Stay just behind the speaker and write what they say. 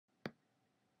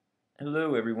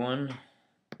Hello everyone,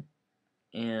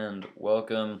 and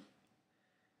welcome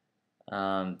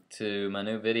to my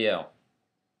new video.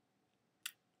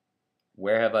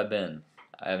 Where have I been?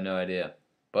 I have no idea,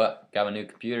 but got my new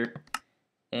computer,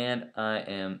 and I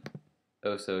am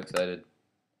oh so excited.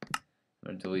 I'm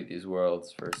going to delete these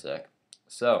worlds for a sec.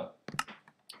 So,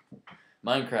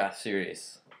 Minecraft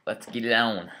series, let's get it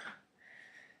on.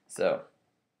 So,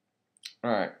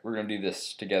 alright, we're going to do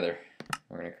this together.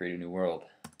 We're going to create a new world.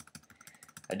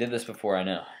 I did this before, I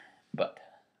know, but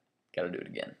gotta do it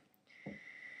again.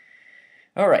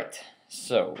 Alright,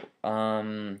 so,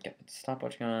 got the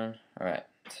stopwatch on. Alright,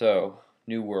 so,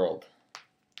 new world.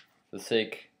 For the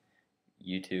sake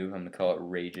YouTube, I'm gonna call it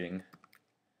Raging.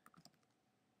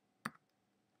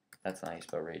 That's not how you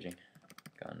spell Raging.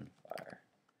 Gunfire.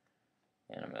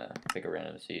 And I'm gonna pick a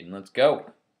random seed and let's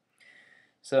go!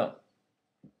 So,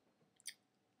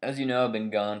 as you know, I've been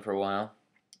gone for a while,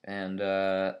 and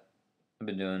I've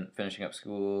been finishing up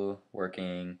school,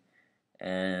 working,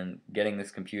 and getting this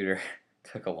computer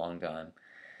took a long time.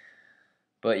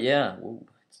 But yeah, ooh,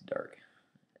 it's dark.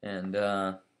 And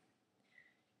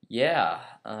yeah,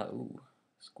 ooh,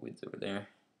 squids over there.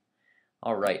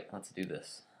 Alright, let's do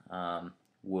this.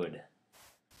 Wood.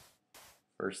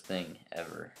 First thing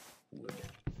ever, wood.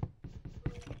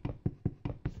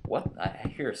 What? I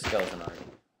hear a skeleton already.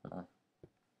 Hold on.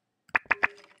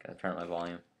 Gotta turn up my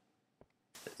volume.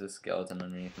 There's a skeleton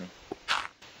underneath me.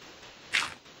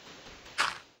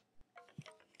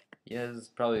 Yeah, this is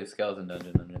probably a skeleton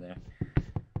dungeon under there.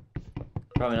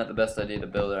 Probably not the best idea to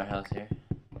build our house here.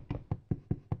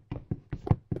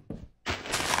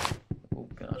 Oh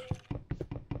gosh.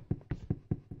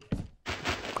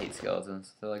 I hate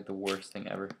skeletons. They're like the worst thing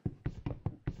ever.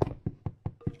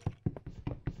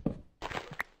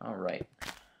 Alright.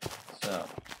 So.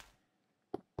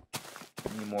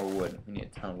 We need more wood. We need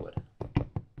a ton of wood.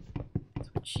 That's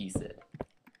what she said.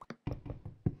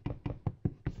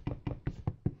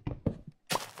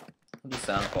 The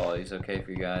sound quality is okay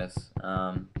for you guys.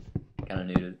 Kind of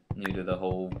new to the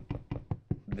whole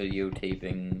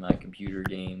videotaping my computer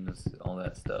games, all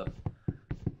that stuff.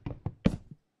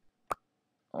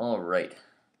 All right,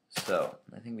 so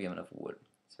I think we have enough wood.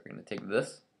 So we're gonna take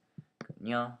this.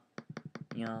 Yeah,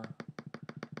 yeah.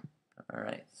 All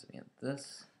right, so we have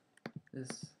this,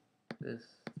 this.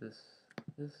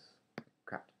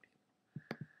 Crap.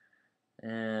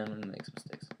 And make some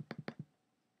sticks.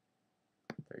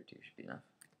 32 should be enough.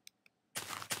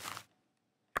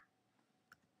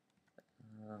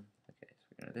 Okay, so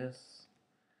we're gonna do this,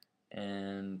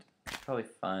 and probably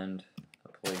find a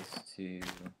place to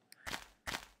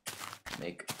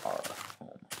make our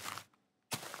home.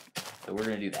 So we're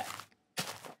gonna do that.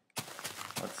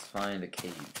 Let's find a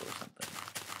cave or something.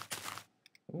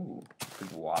 Ooh,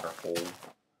 big water hole.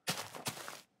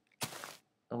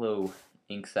 Hello,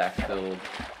 ink sac filled,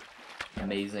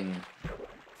 amazing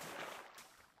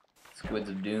squids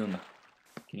of doom.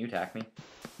 Can you attack me?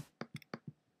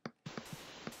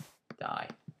 Die.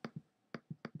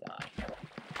 Die.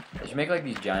 I should make like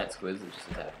these giant squids that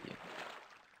just attack you.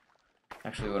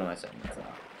 Actually, what am I saying?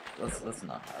 Let's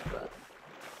not have that.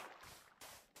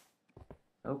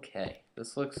 Okay,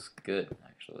 this looks good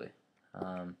actually.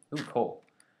 Ooh, coal.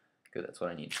 Good, that's what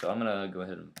I need. So I'm gonna go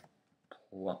ahead and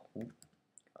plunk. Ooh,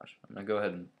 gosh, I'm gonna go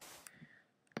ahead and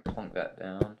plunk that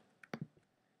down.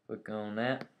 Click on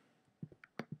that.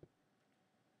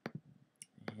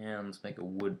 And let's make a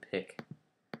wood pick.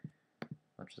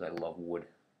 Much as I love wood.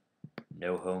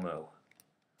 No homo.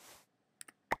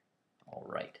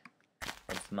 Alright.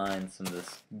 Let's mine some of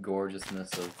this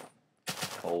gorgeousness of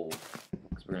coal.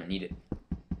 Because we're going to need it.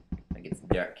 It gets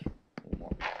dark.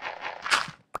 More.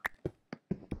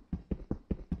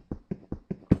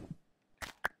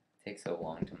 Takes so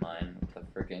long to mine with the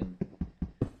freaking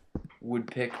wood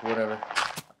pick, whatever.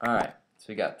 Alright. So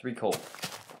we got 3 coal.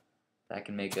 That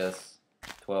can make us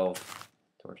 12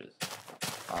 torches.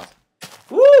 Awesome.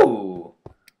 Woo!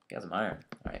 We got some iron.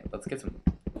 Alright, let's get some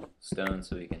stone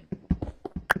so we can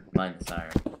mine this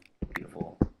iron.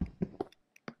 Beautiful.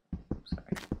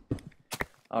 Sorry.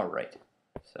 Alright,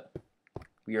 so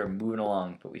we are moving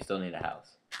along, but we still need a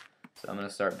house. So I'm going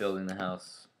to start building the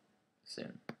house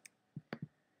soon.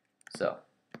 So,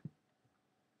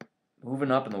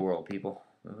 moving up in the world, people.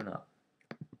 Moving up.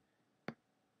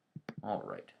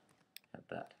 Alright, have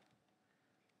that.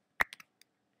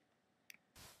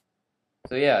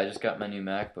 So yeah, I just got my new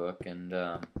MacBook, and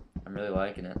I'm really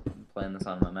liking it. I'm playing this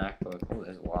on my MacBook. Oh,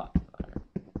 there's a lot of iron.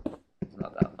 It's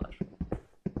not that much.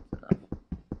 It's enough.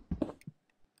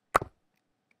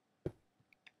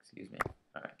 Excuse me.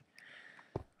 Alright.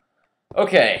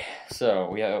 Okay, so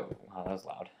we have... Wow, that was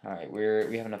loud. Alright,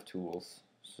 we have enough tools.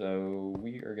 So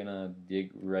we are gonna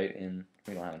dig right in.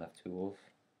 We don't have enough tools.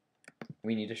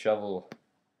 We need a shovel.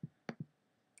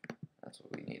 That's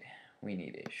what we need. We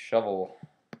need a shovel.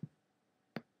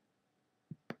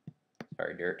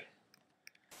 Sorry, dirt.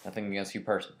 Nothing against you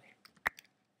personally.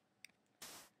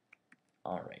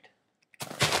 Alright.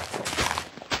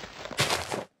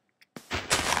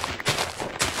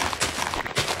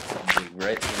 Dig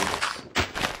right through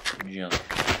this junk.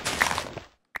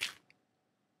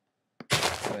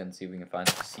 Go ahead and see if we can find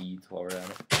some seeds while we're at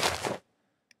it.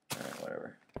 Alright,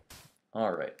 whatever.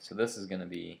 Alright, so this is gonna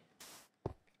be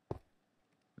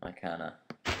my kinda...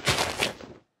 Is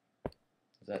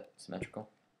that symmetrical?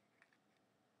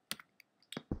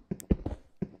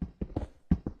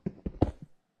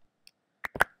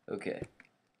 Okay.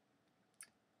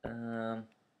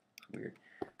 Weird.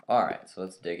 Alright, so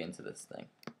let's dig into this thing.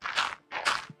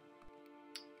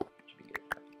 Should be good.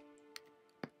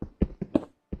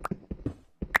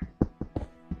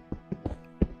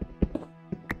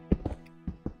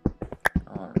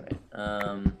 Alright,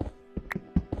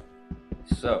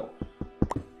 so,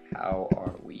 how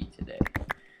are we today?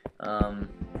 Oh,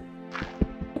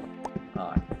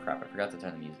 crap, I forgot to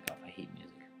turn the music off. I hate music.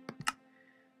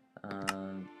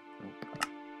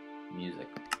 Music.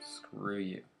 Screw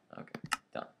you. Okay,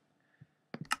 done.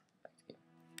 Back to game.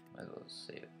 Might as well just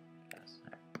save it. Yes.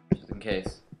 Right. Just in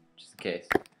case.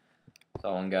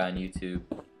 Saw one guy on YouTube.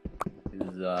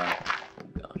 His oh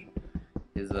gosh,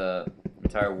 his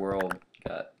entire world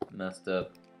got messed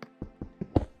up.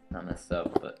 Not messed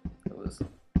up, but it was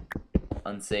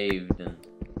unsaved, and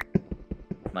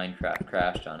Minecraft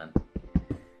crashed on him.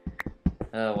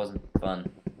 It wasn't fun.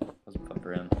 Wasn't fun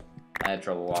for him. I had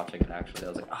trouble watching it, actually. I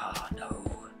was like, oh no,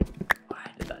 why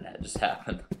did that just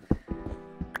happen?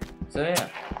 So yeah,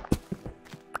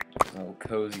 a little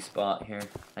cozy spot here.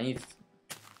 I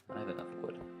have enough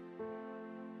wood.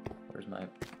 Where's my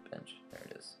bench? There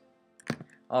it is.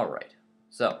 Alright,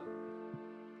 so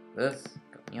this,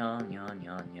 yawn, yawn,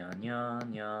 yawn, yawn,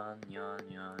 yawn, yawn, yawn,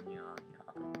 yawn, yawn,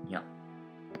 yawn.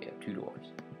 We have 2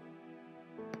 doors.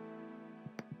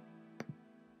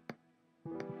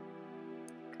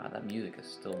 God, that music is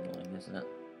still annoying, isn't it?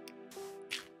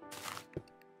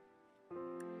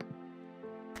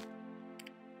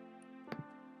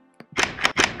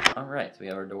 Alright, so we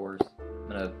have our doors. I'm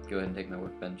gonna go ahead and take my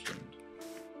workbench and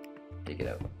take it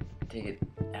out. Take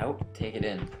it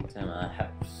in to my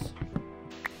house.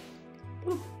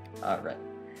 Alright.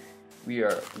 We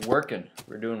are working.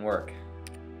 We're doing work.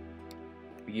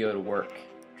 We go to work.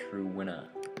 True winner.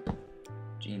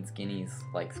 Gene Skinnies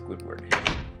like Squidward.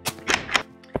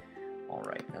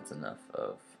 Alright, that's enough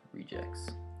of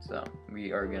rejects. So,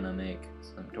 we are gonna make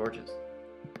some torches.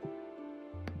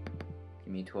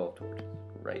 Give me 12 torches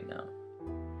right now.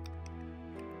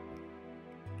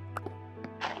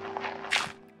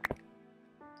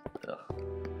 Ugh.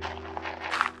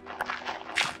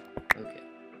 Okay,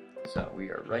 so we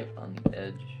are right on the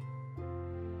edge.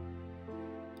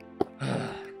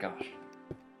 Gosh.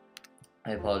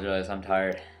 I apologize, I'm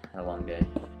tired. Had a long day.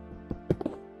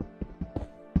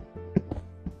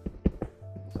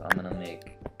 So I'm gonna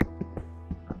make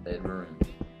a bedroom.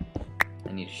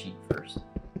 I need a sheet first.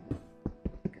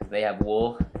 Because they have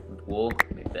wool. With wool,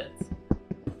 make beds.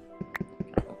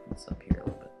 Kind of open this up here a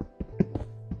little bit.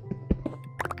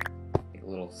 Make a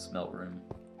little smelt room.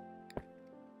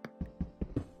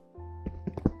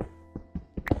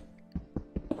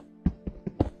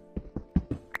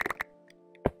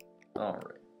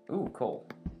 Alright. Ooh, coal.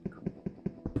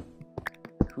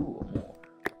 Cool, more.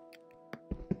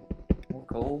 More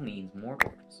coal means more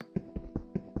torches.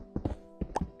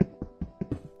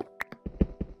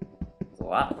 There's a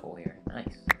lot of coal here.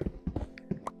 Nice.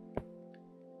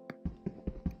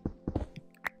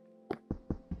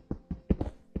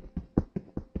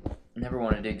 Never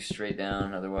want to dig straight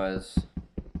down, otherwise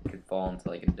you could fall into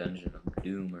like a dungeon of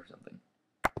doom or something.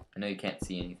 I know you can't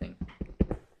see anything.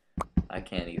 I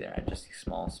can't either. I just see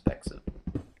small specks of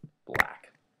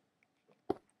black.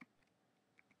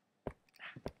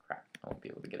 Crap. I won't be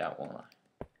able to get out, won't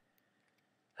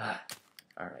I?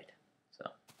 Alright.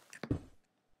 So.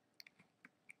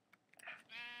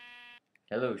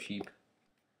 Hello, sheep.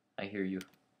 I hear you.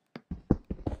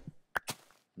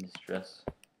 In distress.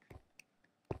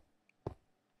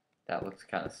 That looks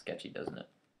kind of sketchy, doesn't it?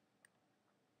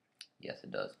 Yes,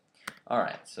 it does.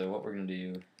 Alright, so what we're going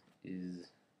to do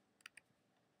is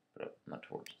put up my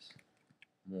torches.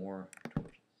 More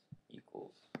torches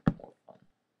equals more fun.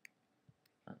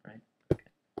 Alright? Okay.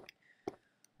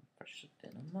 I should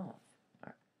bin them off.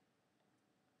 Alright.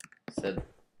 Said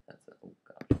that's it. Oh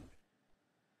gosh.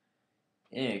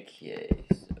 Okay,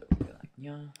 so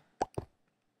Yeah.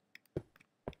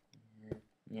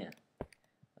 Yeah.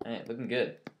 Alright, looking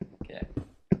good. Okay,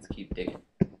 let's keep digging.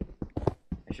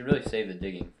 I should really save the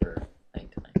digging for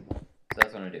nighttime. So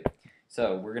that's what I'm gonna do.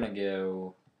 So we're gonna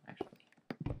go. Actually,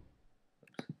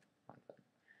 oops,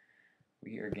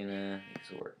 we are gonna make a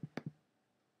sword.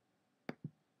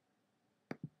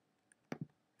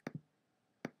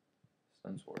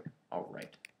 Sun sword. All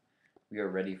right. We are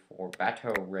ready for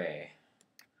battle ray.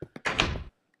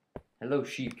 Hello,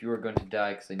 sheep. You are going to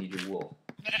die because I need your wool.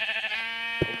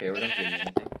 Okay, we're not getting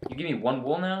anything. You give me 1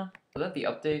 wool now? Was that the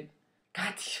update?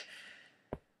 God.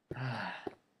 I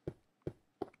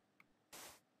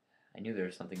knew there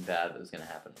was something bad that was going to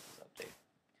happen with this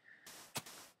update.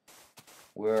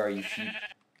 Where are you, sheep?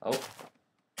 Oh.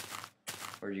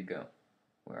 Where'd you go?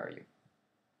 Where are you?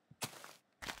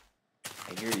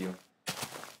 I hear you.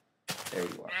 There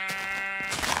you are.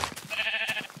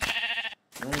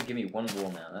 You only give me 1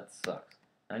 wool now. That sucks.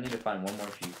 I need to find 1 more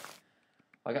sheep.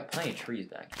 Oh, I got plenty of trees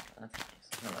back here. That's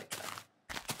nice. I like that.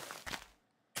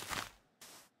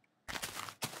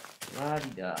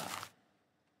 La-di-da.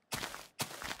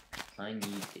 I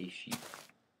need a sheep.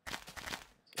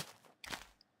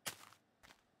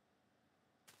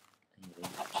 I need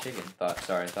a chicken.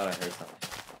 Sorry, I thought I heard something.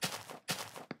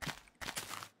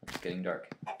 It's getting dark.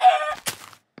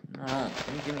 No,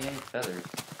 don't give me any feathers.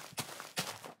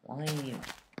 Why?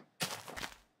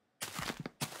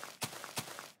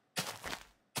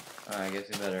 Alright, I guess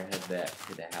we better head back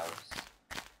to the house.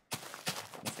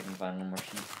 Unless I can find 1 more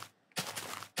sheep.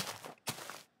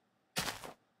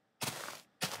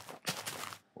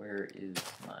 Where is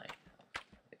my house?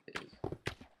 It is.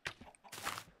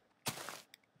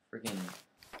 Freaking.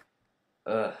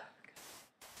 Ugh.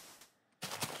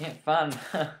 Can't find.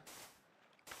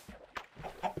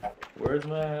 Where's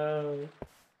my house?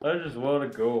 I just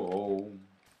want to go home.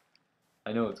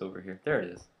 I know it's over here. There it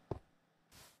is.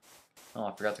 Oh,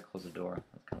 I forgot to close the door.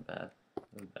 That's kind of bad.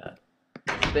 That was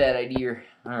bad. Bad idea.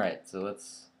 Alright, so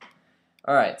let's...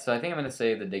 Alright, so I think I'm going to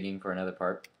save the digging for another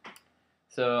part.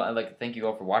 So I'd like to thank you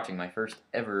all for watching my first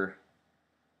ever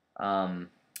thing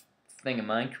in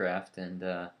Minecraft. And,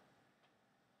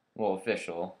 well,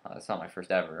 official. It's not my first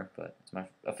ever, but it's my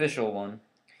official one.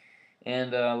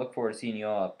 And look forward to seeing you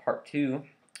all at part 2.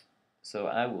 So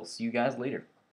I will see you guys later.